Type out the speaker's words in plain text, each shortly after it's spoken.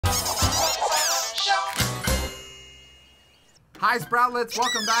Hi, Sproutlets.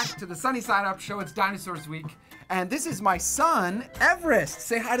 Welcome back to the Sunny Side Up Show. It's Dinosaurs Week. And this is my son, Everest.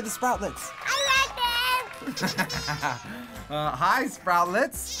 Say hi to the Sproutlets. I like them. Hi,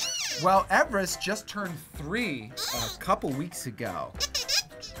 Sproutlets. Well, Everest just turned 3 a couple weeks ago.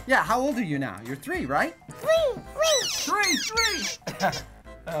 Yeah, how old are you now? You're 3, right? Three.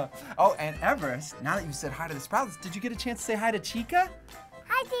 Oh, and Everest, now that you said hi to the Sproutlets, did you get a chance to say hi to Chica?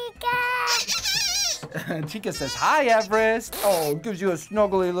 Hi, Chica. Chica says, hi, Everest. Oh, gives you a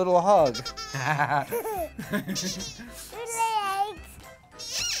snuggly little hug. You lay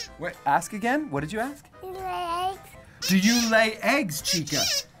eggs. Wait, ask again? What did you ask? You lay eggs. Do you lay eggs, Chica?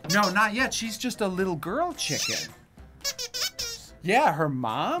 No, not yet. She's just a little girl chicken. Yeah, her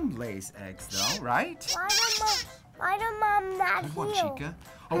mom lays eggs, though, right? Why don't Mom not What, here? Chica?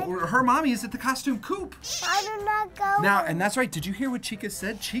 Oh, her mommy is at the costume coop. Why do not go? Now, and that's right. Did you hear what Chica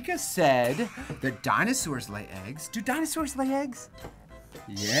said? Chica said that dinosaurs lay eggs. Do dinosaurs lay eggs?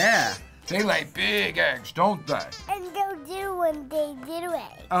 Yeah. They lay big eggs, don't they? And they'll do when they do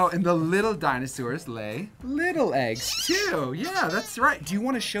eggs. Oh, and the little dinosaurs lay little eggs, too. Yeah, that's right. Do you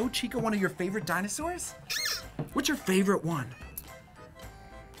want to show Chica one of your favorite dinosaurs? What's your favorite one?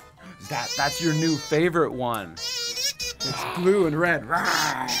 That's your new favorite one. It's blue and red.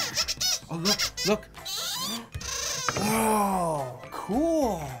 Oh, look. Oh,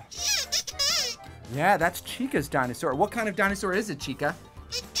 cool. Yeah, that's Chica's dinosaur. What kind of dinosaur is it, Chica?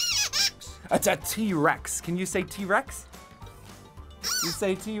 It's a T-Rex. Can you say T-Rex? You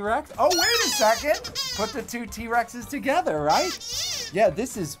say T-Rex? Oh, wait a second. Put the two T-Rexes together, right? Yeah,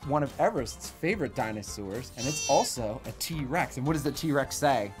 this is one of Everest's favorite dinosaurs, and it's also a T-Rex. And what does the T-Rex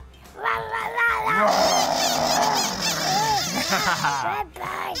say? La, la, la, la.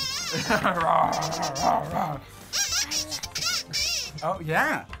 Bye-bye. Oh,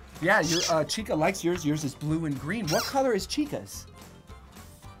 yeah. Yeah, your Chica likes yours. Yours is blue and green. What color is Chica's?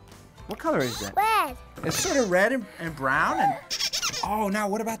 What color is it? Red. It's sort of red and brown. And oh, now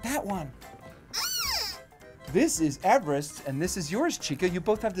what about that one? This is Everest's, and this is yours, Chica. You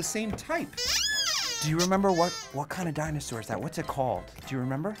both have the same type. Do you remember what kind of dinosaur is that? What's it called? Do you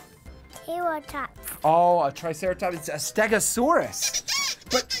remember? Triceratops. Oh, a Triceratops. It's a Stegosaurus.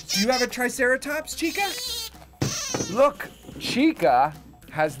 But do you have a Triceratops, Chica? Look, Chica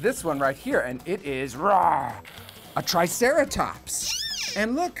has this one right here, and it is a Triceratops.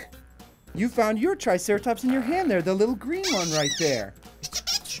 And look, you found your Triceratops in your hand there, the little green one right there.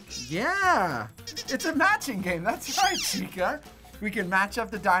 Yeah, it's a matching game. That's right, Chica. We can match up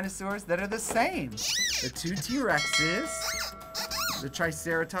the dinosaurs that are the same. The two T-Rexes, the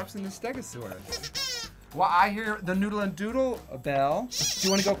Triceratops, and the Stegosaurus. Well, I hear the Noodle and Doodle bell. Do you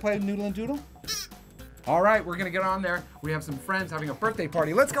want to go play Noodle and Doodle? All right, we're gonna get on there. We have some friends having a birthday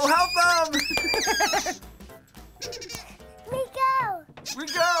party. Let's go help them! We go. We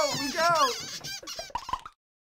go!